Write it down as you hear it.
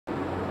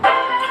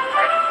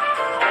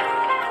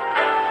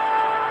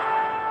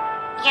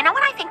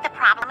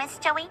Miss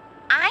Stewie?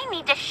 I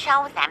need to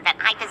show them that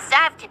I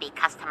deserve to be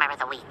Customer of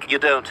the Week. You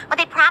don't. Well,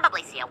 they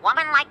probably see a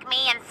woman like me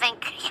and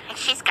think,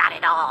 she's got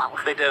it all.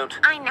 They don't.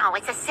 I know,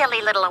 it's a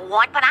silly little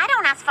award, but I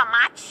don't ask for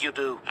much. You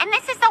do. And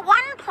this is the one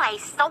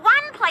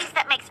place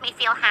that makes me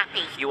feel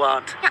happy. You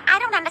aren't. Now, I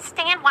don't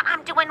understand what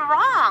I'm doing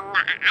wrong.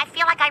 I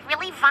feel like I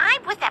really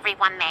vibe with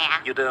everyone there.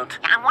 You don't.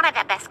 I'm one of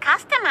their best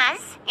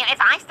customers. If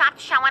I stopped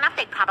showing up,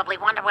 they'd probably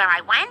wonder where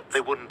I went.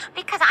 They wouldn't.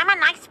 Because I'm a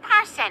nice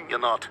person. You're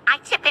not. I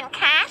tip in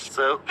cash.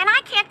 So? And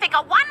I can't think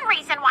of one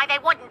reason why they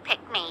wouldn't pick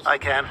me. I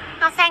can.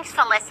 Well, thanks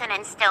for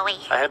listening,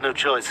 Stewie. I had no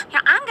choice.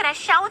 I'm gonna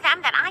show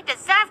them that I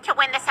deserve to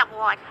win this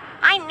award.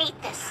 I need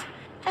this.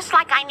 Just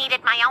like I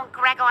needed my own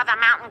Gregor the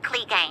Mountain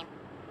Clegane.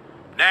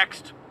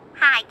 Next.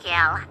 Hi,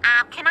 Gil.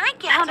 Can I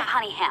get Pound of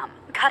honey ham.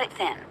 Cut it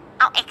thin.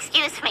 Oh,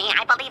 excuse me.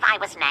 I believe I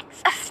was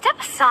next. Step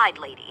aside,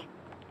 lady.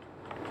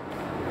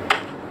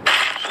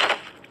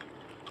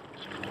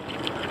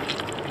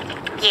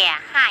 Yeah,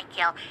 hi,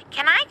 Gil.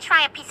 Can I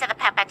try a piece of the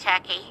pepper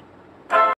turkey?